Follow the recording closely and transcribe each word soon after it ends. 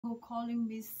Who calling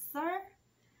me sir?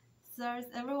 Sirs,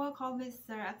 everyone call me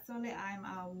sir. Actually, I'm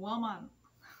a woman.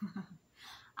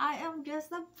 I am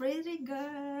just a pretty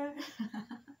girl.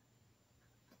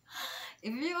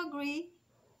 If you agree,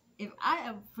 if I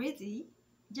am pretty,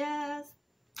 just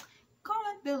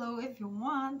comment below if you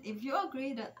want. If you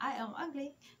agree that I am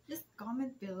ugly, just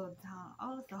comment below down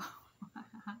also.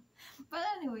 But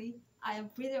anyway, I am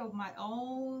pretty of my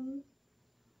own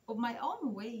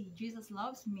way. Jesus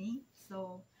loves me,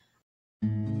 so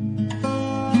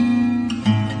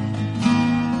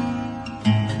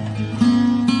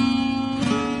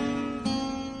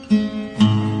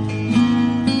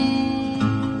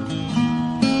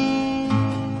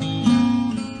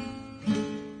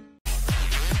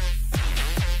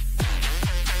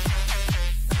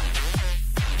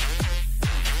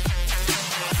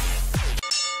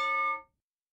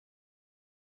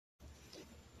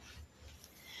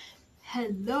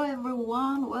hello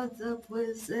everyone, what's up?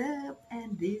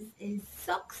 And this is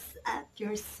Socks at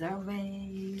your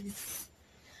service.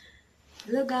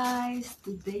 Hello guys,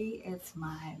 today is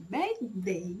my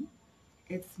birthday.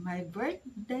 It's my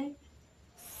birthday.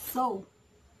 So,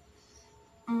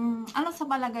 ano sa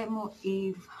palagay mo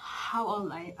if how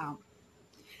old I am?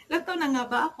 Lato na nga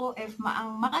ba ako? If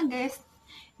maang makaguess,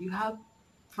 you have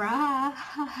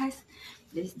prize.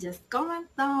 Please just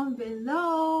comment down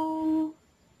below.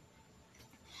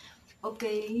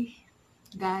 Okay,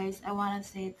 guys, I want to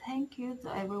say thank you to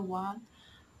everyone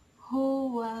who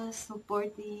was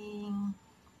supporting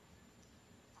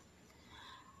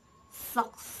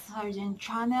Socks Surgeon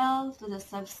channel, to the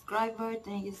subscriber.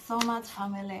 Thank you so much,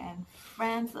 family and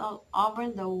friends all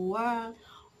over the world.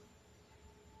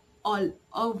 All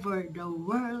over the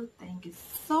world. Thank you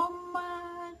so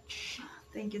much.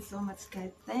 Thank you so much,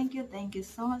 guys. Thank you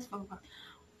so much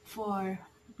for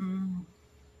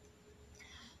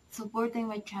supporting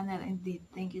my channel. Indeed,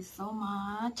 thank you so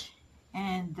much.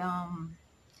 And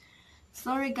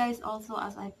sorry guys, also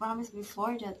as I promised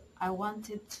before that I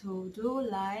wanted to do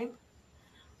live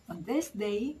on this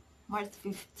day, March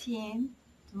 15,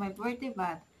 to my birthday,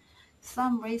 but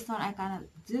some reason I cannot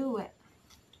do it.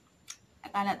 I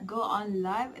cannot go on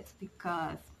live. It's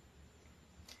because,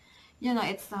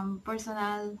 it's some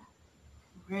personal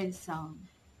reason.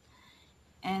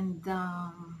 And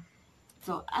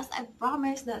so as I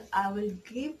promised that I will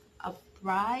give a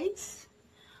prize,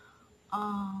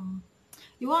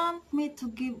 you want me to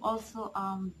give also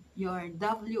your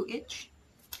WH?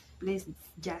 Please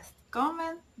just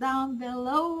comment down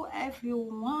below if you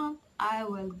want. I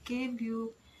will give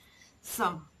you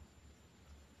some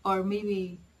or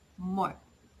maybe more.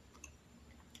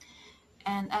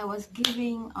 And I was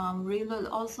giving reload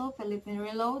also, Philippine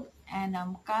reload, and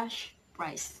cash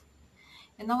price.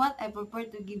 You know what? I prefer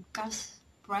to give cash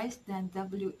price than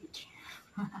WH.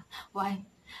 Why?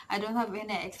 I don't have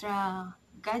any extra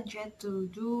gadget to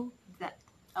do that.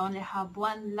 I only have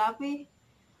one lapis.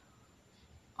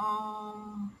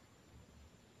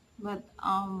 But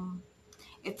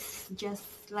it's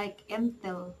just like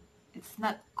Intel. It's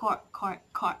not core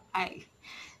I.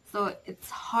 So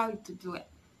it's hard to do it.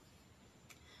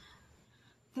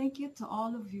 Thank you to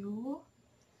all of you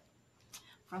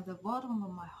from the bottom of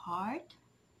my heart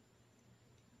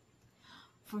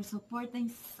for supporting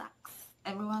Sax.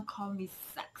 Everyone call me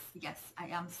Sax. Yes, I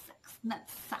am Sax, not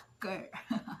sucker.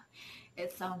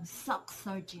 It's Sax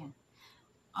Surgeon.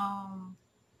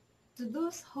 To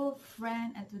those who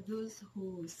friend and to those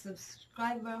who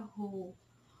subscriber who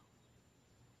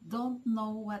don't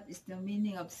know what is the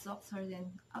meaning of sock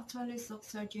surgeon. Actually, sock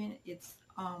surgeon it's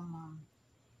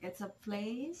a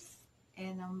place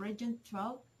in region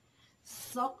 12.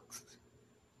 Socks.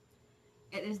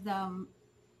 It is the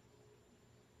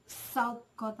South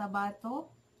Cotabato,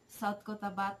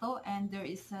 and there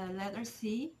is a letter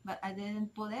C, but I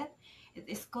didn't put it. It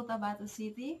is Cotabato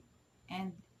City,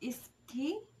 and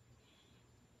Iski,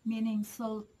 meaning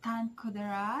Sultan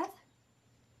Kudarat,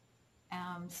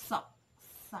 and Sar,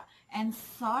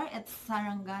 it's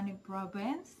Sarangani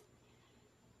province,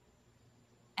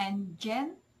 and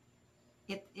Jen,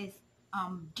 it is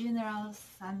General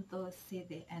Santos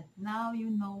City. And now you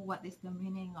know what is the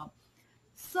meaning of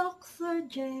sock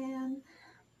surgeon.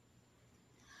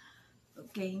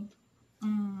 Okay.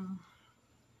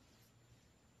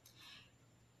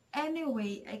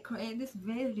 Anyway, I create this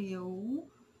video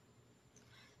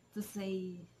to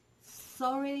say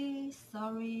sorry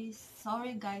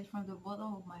guys, from the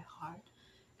bottom of my heart.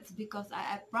 It's because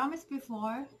I promised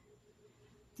before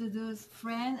to those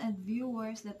friends and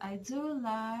viewers that I do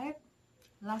live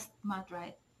last month,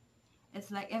 right? It's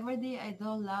like every day I do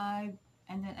live,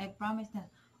 and then I promised that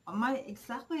on my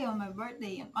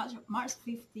birthday on March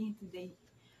 15 today,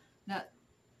 that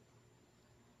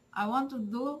I want to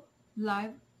do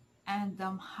live, and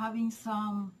having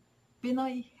some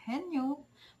Pinoy henyo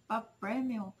pop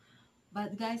premium.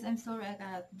 But guys, I'm sorry I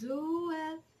cannot do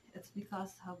it. It's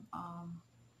because of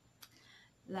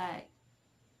like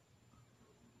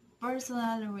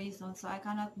personal reasons, so I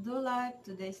cannot do live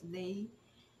today's day.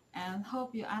 And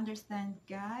hope you understand,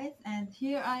 guys. And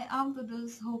here I am to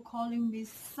those who calling me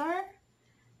sir.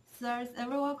 Sirs,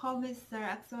 everyone call me sir.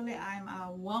 Actually, I'm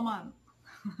a woman.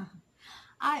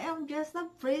 I am just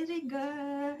a pretty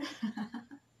girl.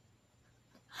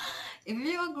 If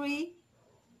you agree,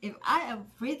 if I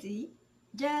am pretty,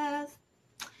 just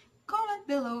comment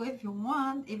below if you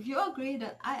want. If you agree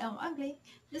that I am ugly,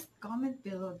 just comment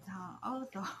below down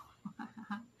also.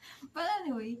 But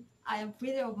anyway, I am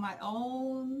pretty of my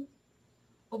own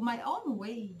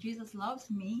way. Jesus loves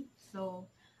me, so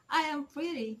I am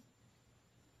pretty.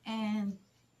 And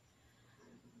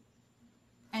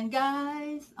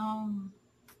guys, um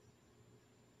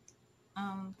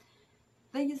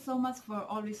thank you so much for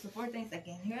always supporting.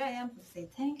 Again, here I am to say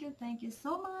thank you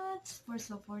so much for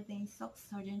supporting Sock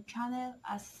Surgeon channel.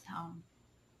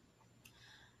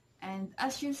 And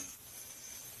as you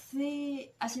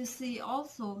see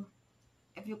also,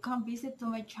 if you come visit to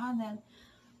my channel,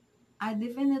 I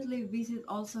definitely visit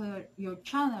also your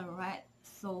channel, right?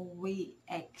 So we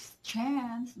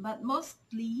exchange, but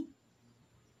mostly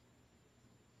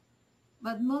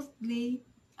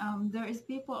there is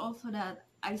people also that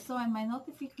I saw in my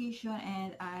notification,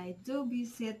 and I do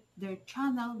visit their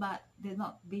channel, but they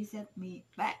not visit me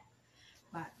back.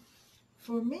 But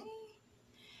for me,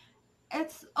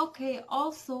 it's okay.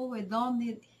 Also, we don't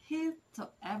need hit to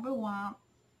everyone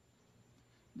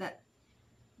that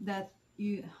that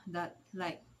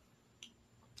like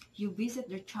you visit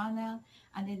their channel,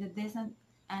 and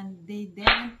they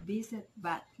didn't visit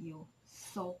back you.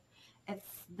 So it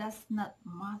does not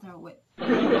matter what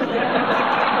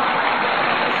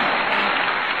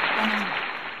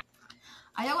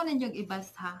ayaw ko ninyong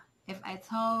ibasa if I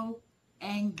talk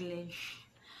English.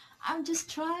 I'm just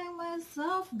trying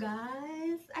myself,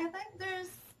 guys. I think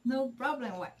there's no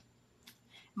problem. What?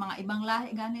 Mga ibang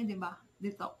lahi gani, di ba?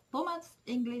 Dito, too much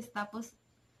English, tapos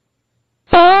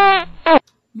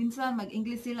minsan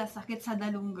mag-English sila, sakit sa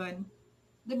dalunggan.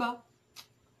 Di ba?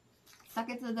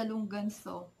 Sakit sa dalunggan.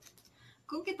 So,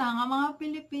 kung kita nga mga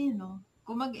Pilipino,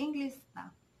 kung mag-English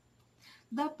na,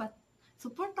 dapat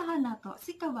suportahan nato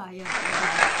si kabayan.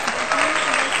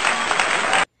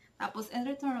 Tapos, in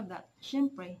return of that,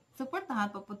 syempre,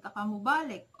 supportahan, papunta ka mo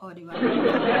balik. O, di ba?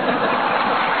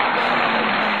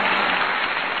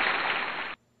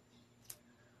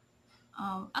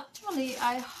 Actually,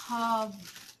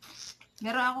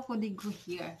 meron ako kodigo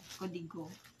here. Kodigo.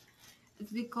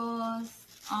 It's because,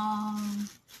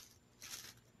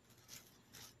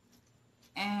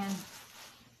 and,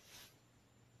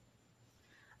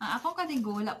 ang akong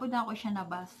kodigo, wala po na ako siya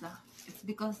nabasa. It's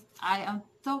because I am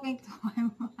talking to my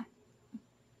mind.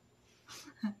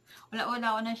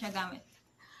 wala ako na siya gamit.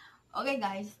 Okay,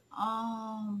 guys.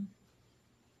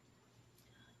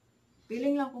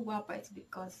 Feeling lang ko guwapa, it's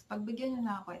because, pagbigyan nyo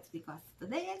na ako, it's because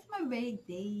today is my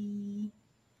birthday.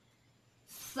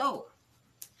 So,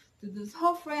 to those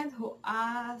whole friends who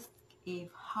asked if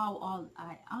how old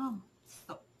I am.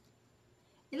 So,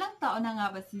 ilang taon na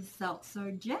nga ba si Sock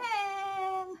Surgeon?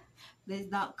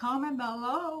 Please don't comment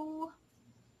below.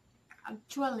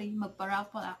 Actually,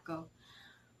 magpa-raffle ako.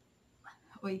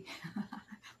 Uy,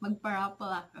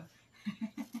 magpa-raffle ako.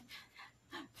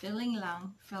 Feelings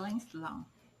lang.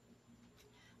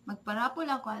 Magpa-raffle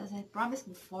ako, as I promised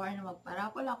before, na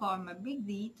magpa-raffle ako on my big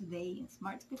day today, it's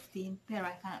March 15, pero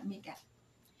I cannot make it.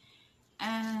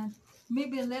 And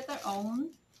maybe later on,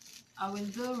 I will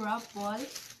do raffle,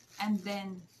 and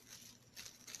then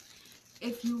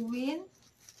if you win,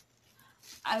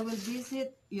 I will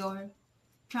visit your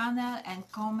channel and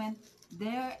comment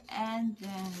there, and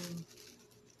then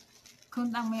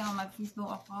contact me on my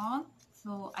Facebook account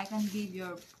so I can give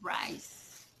your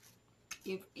prize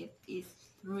if it is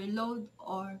reload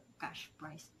or cash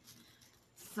price.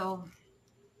 So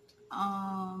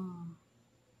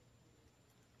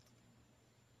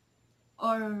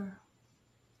or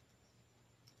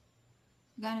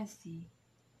gonna see,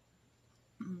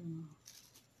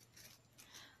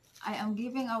 I am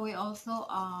giving away also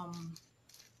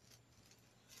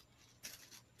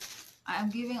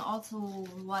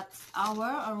what's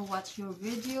our or what's your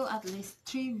video, at least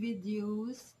 3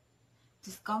 videos.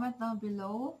 Just comment down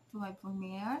below to my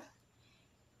premiere.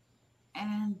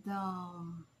 And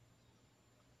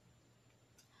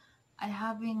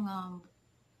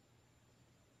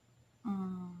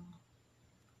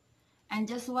and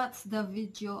just watch the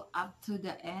video up to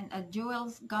the end, and you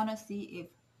will gonna see if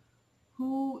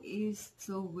who is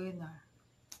the winner.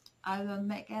 I will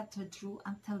make it to draw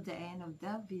until the end of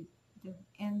the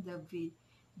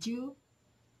video.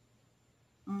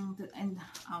 And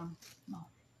no,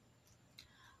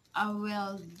 I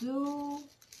will do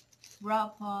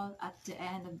raffle at the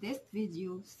end of this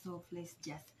video, so please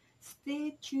just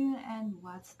stay tuned and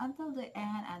watch until the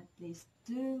end, and please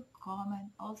do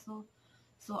comment also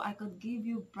so I could give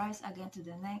you prize again to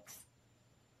the next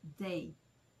day.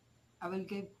 I will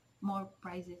give more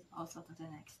prizes also to the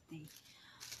next day.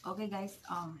 Okay guys,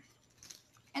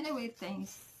 anyway,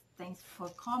 thanks for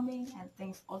coming, and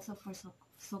thanks also for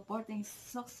supporting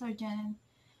Surgeon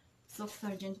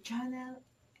channel.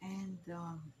 And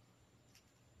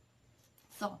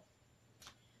so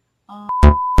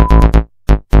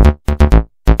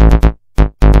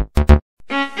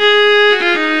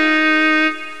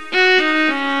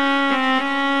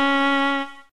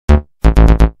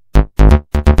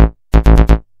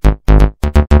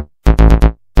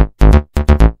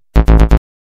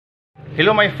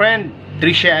hello my friend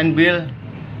Tricia and Bill,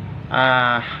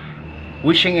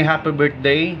 wishing a happy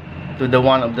birthday to the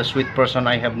one of the sweet person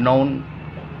I have known.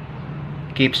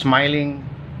 Keep smiling.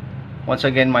 Once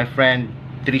again, my friend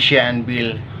Tricia and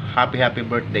Bill, happy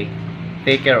birthday.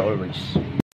 Take care always.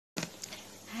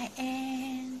 Hi,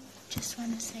 Ann. Just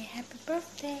want to say happy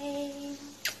birthday.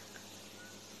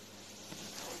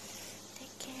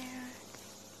 Take care.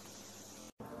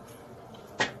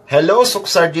 Hello,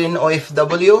 Suksarjin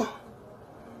OFW.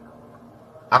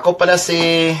 Ako pala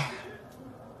si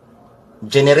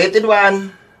Generated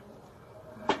One.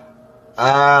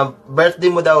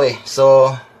 Birthday mo daw eh. So,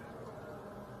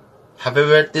 happy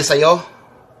birthday sa'yo.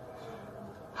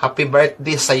 Happy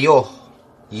birthday sa'yo.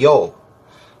 Yo.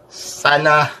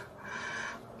 Sana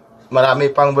marami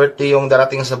pang birthday yung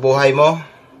darating sa buhay mo.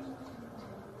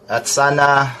 At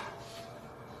sana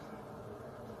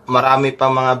marami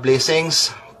pang mga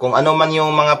blessings. Kung ano man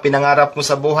yung mga pinangarap mo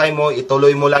sa buhay mo,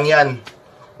 ituloy mo lang yan.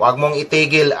 Huwag mong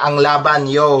itigil ang laban,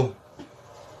 yo.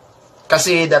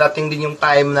 Kasi darating din yung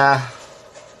time na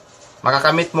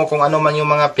makakamit mo kung ano man yung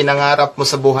mga pinangarap mo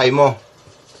sa buhay mo.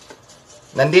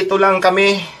 Nandito lang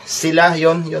kami, sila,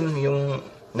 yon yung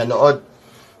nanood.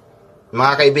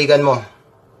 Mga kaibigan mo.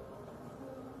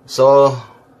 So,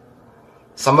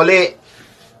 sa muli,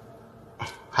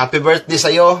 happy birthday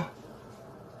sa'yo.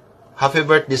 Happy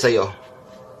birthday sa'yo.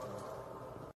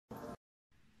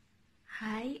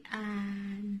 Hi,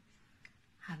 Ann.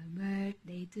 Happy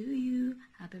birthday to you.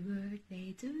 Happy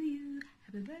birthday to you.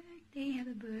 Happy birthday,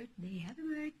 happy birthday, happy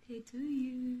birthday to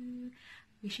you.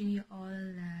 Wishing you all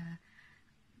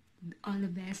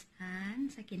the best,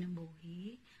 Ann, sa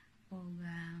kinabuhi. O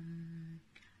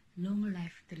long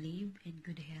life to live and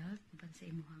good health uban sa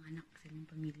imong anak, sa imong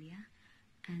pamilya.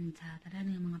 And sa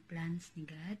tanan ng mga plans ni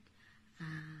God,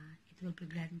 it will be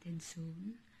granted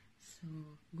soon.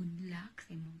 So, good luck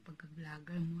sa imong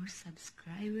pagka-vlogger, more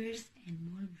subscribers and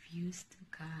more views to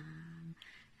come.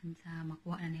 And sa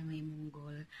makuha na yung imong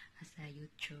goal as a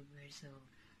YouTuber. So,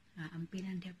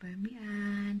 ampinan dia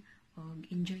permian, o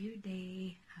enjoy your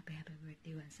day. Happy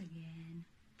birthday once again.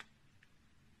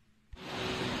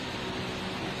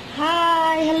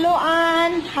 Hi! Hello,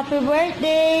 Ann! Happy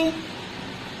birthday!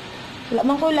 Wala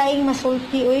man ko laing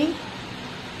masulti, uy.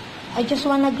 I just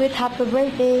wanna greet happy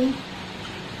birthday.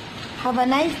 Have a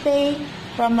nice day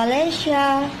from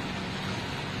Malaysia.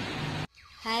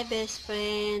 Hi, best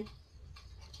friend.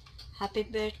 Happy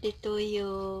birthday to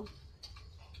you.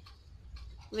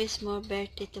 Wish more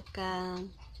birthday to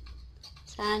come.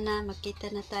 Sana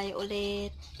makita na tayo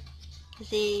ulit.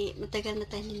 Kasi matagal na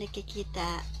tayo hindi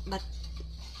nakikita. But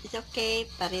it's okay.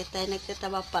 Pareho tayo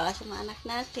nagtataba para sa mga anak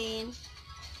natin.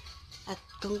 At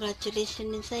congratulations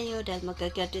din sa'yo dahil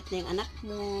mag-graduate na yung anak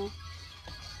mo.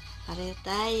 Pareho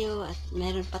tayo. At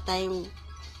meron pa tayong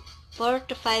 4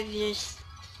 to 5 years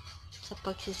sa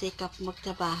pagsisikap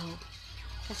magtrabaho.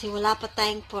 Kasi wala pa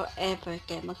tayong forever.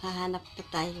 Kaya maghahanap pa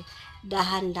tayo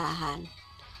dahan-dahan.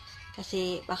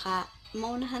 Kasi baka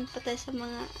maunahan pa tayo sa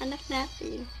mga anak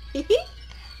natin.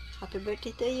 Happy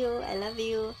birthday to you. I love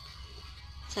you.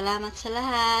 Salamat sa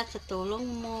lahat, sa tulong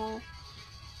mo.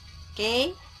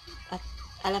 Okay? At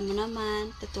alam mo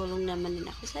naman, tutulong naman din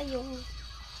ako sa'yo.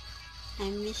 I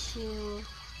miss you.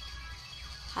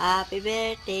 Happy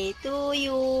birthday to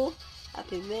you.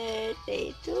 Happy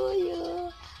birthday to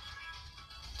you.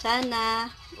 Sana,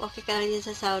 okay ka lang din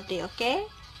sa Saudi, okay?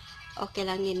 Okay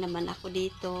lang din naman ako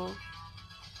dito.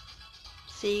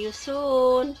 See you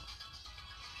soon.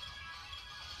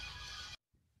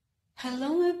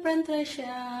 Hello, my friend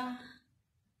Tricia.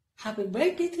 Happy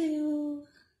birthday to you.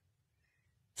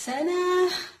 Sana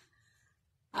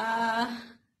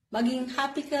maging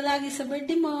happy ka lagi sa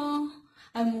birthday mo.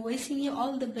 I'm wishing you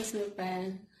all the best, my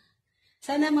friend.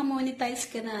 Sana ma-monetize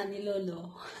ka na ni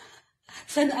Lolo.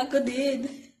 Sana ako din.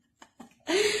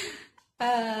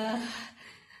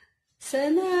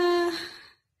 Sana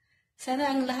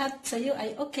ang lahat sa iyo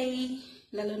ay okay.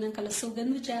 Lalo ng kalusugan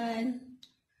mo dyan.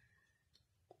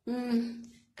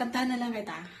 Kantahan na lang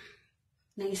kita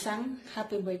ng isang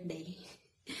happy birthday.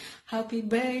 Happy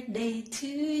birthday to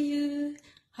you.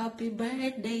 Happy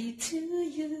birthday to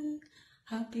you.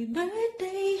 Happy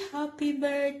birthday, happy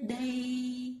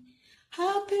birthday.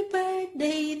 Happy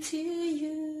birthday to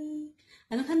you.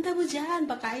 Anong kanta mo dyan?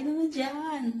 Pakain mo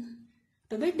dyan.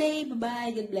 Happy birthday.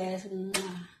 Bye-bye. God bless.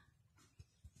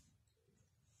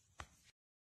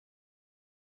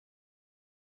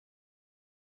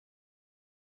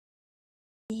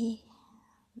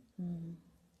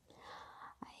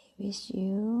 I wish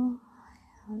you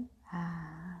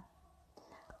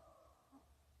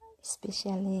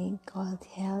especially good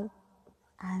health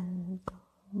and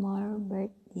more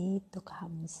birthday to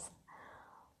come.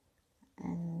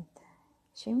 And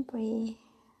syempre,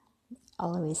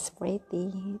 always pretty.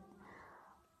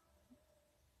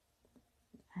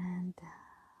 And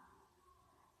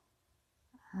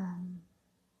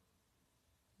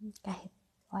kahit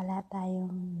wala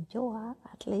tayong jowa,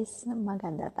 at least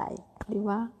maganda tayo, di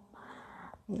ba?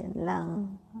 Yan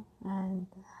lang. And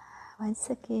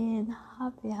once again,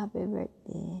 happy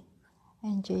birthday.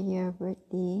 Enjoy your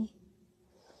birthday.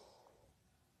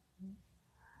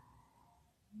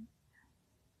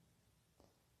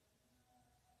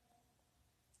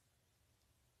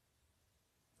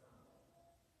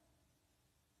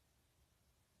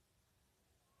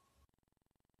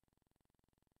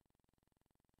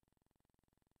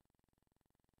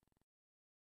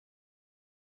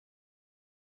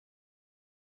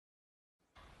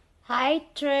 Hi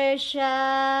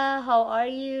Trisha, how are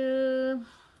you?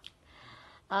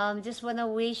 Just wanna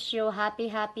wish you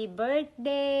happy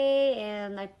birthday,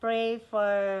 and I pray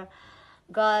for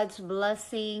God's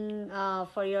blessing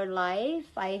for your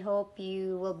life. I hope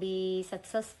you will be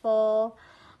successful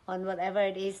on whatever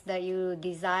it is that you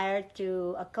desire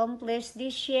to accomplish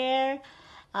this year.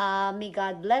 May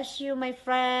God bless you, my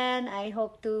friend. I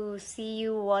hope to see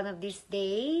you one of these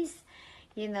days.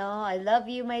 You know, I love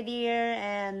you, my dear,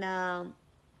 and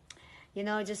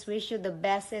just wish you the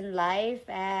best in life.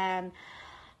 And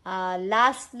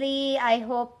lastly, I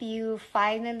hope you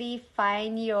finally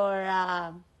find your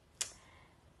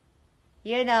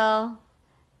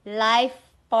life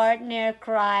partner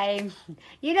crime.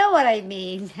 You know what I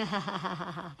mean.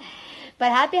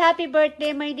 But happy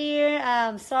birthday, my dear.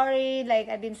 Sorry,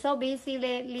 like I've been so busy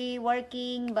lately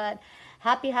working, but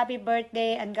happy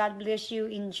birthday, and God bless you.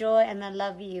 Enjoy, and I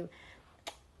love you.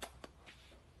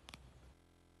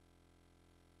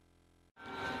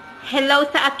 Hello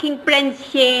sa aking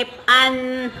friendship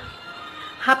and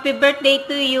happy birthday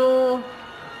to you.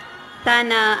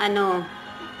 Sana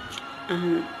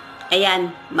ayan,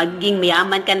 maging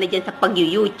mayaman ka na dyan sa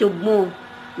pag-YouTube mo.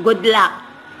 Good luck.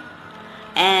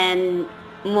 And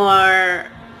more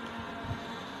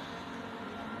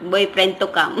boyfriend to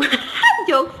come.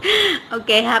 Jokes.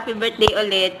 Okay, happy birthday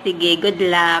ulit. Sige, good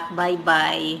luck.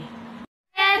 Bye-bye.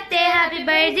 Happy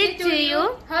birthday to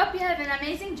you. Hope you have an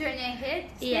amazing journey ahead.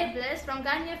 Stay blessed from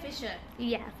Ganya Fisher.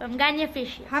 Yeah, from Ganya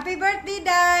Fisher. Happy birthday,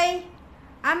 Day!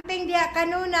 Amping diha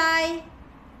kanunay.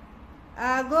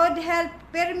 Good health,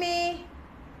 pirmi.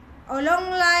 O long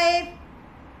life.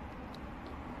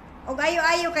 O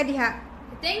ayo-ayo ka diha.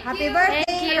 Thank Happy you. birthday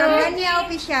Thank you. from Ganya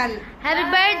Official. Happy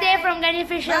birthday from Ganya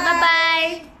Fisher.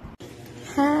 Bye-bye.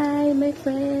 Hi, my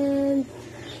friend.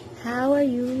 How are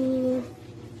you?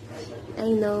 I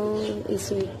know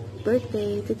it's your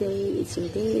birthday today. It's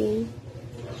your day.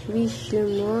 Wish you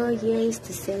more years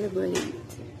to celebrate,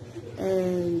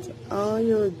 and all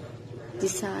your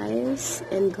desires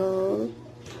and goals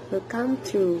will come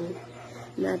true.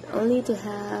 Not only to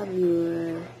have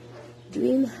your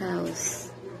dream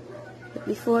house, but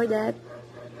before that,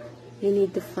 you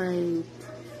need to find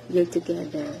you're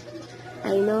together.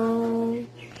 I know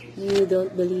you don't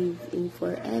believe in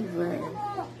forever,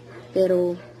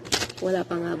 pero wala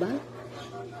pa nga ba?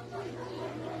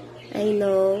 I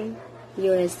know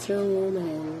you're a strong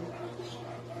woman,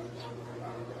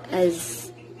 as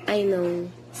I know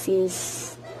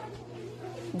since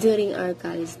during our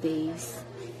college days,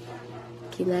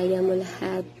 kinaya mo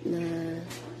lahat na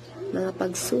mga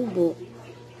pagsubok,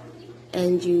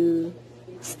 and you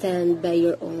stand by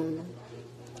your own.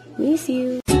 Miss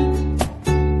you!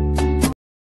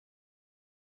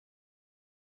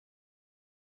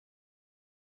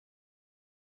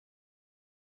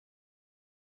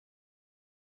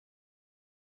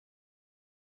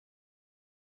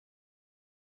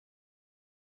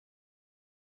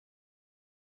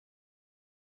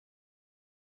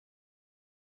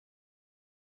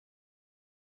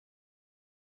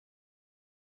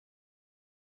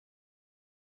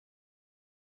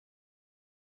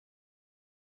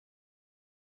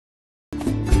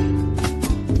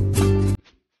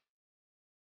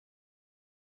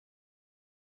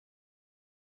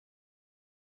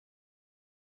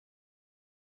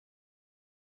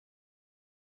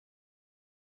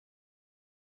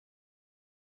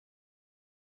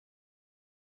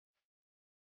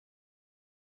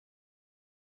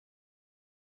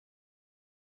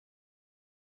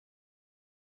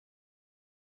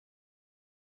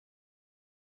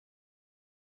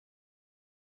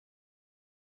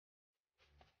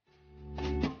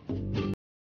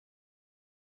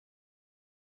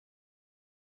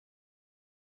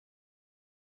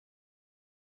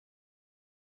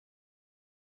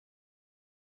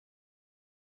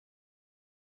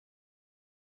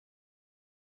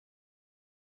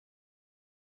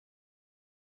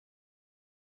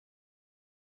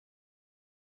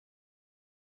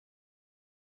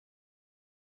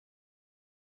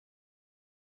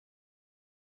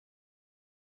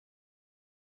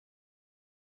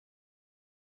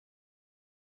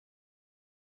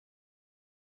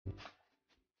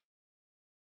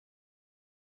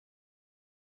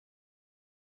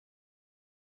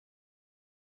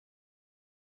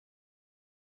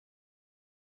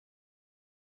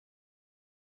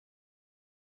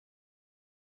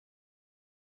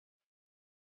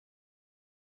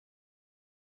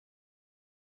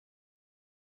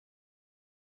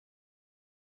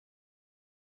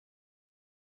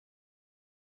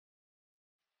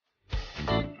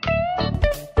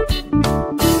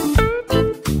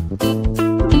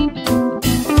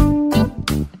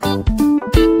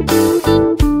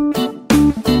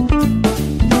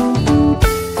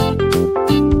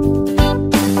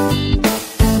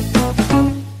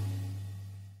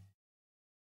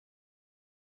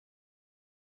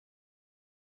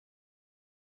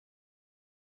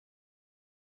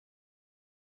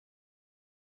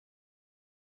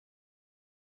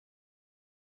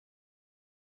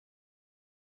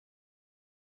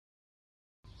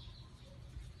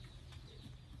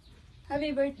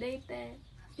 Happy birthday, te.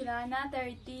 Sila na,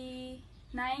 39.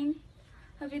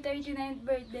 Happy 39th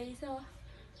birthday. So,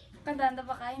 kantanda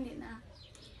pa ka, hindi na.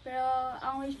 Pero,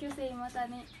 ang wish ko sa imo,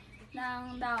 tani,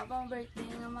 nang daw pang birthday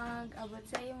nga mag-abot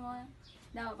sa imo.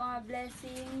 Daw pa nga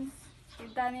blessings. Kaya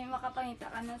tani,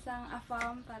 makapangita ka na sa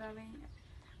afam para may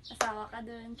asawa ka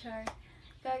doon, char.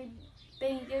 Kag,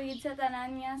 thank you gid sa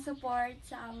tanan nga support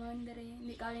sa amon dere.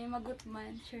 Hindi kami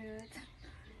magutman, sure.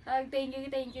 Kag, thank you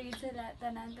gid sa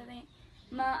tanan. Tani,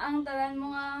 ang tanan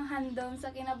mo nga handom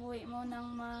sa kinabuhi mo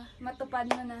nang matupad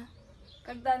mo na.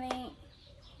 Kag tani,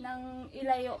 nang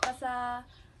ilayo ka sa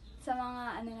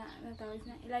mga, ano nga, natawag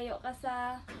na, ilayo ka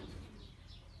sa,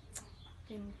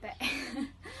 pinte.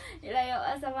 Ilayo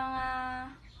ka sa mga,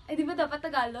 di ba dapat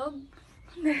Tagalog?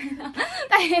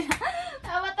 Tayo na,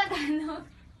 dapat Tagalog.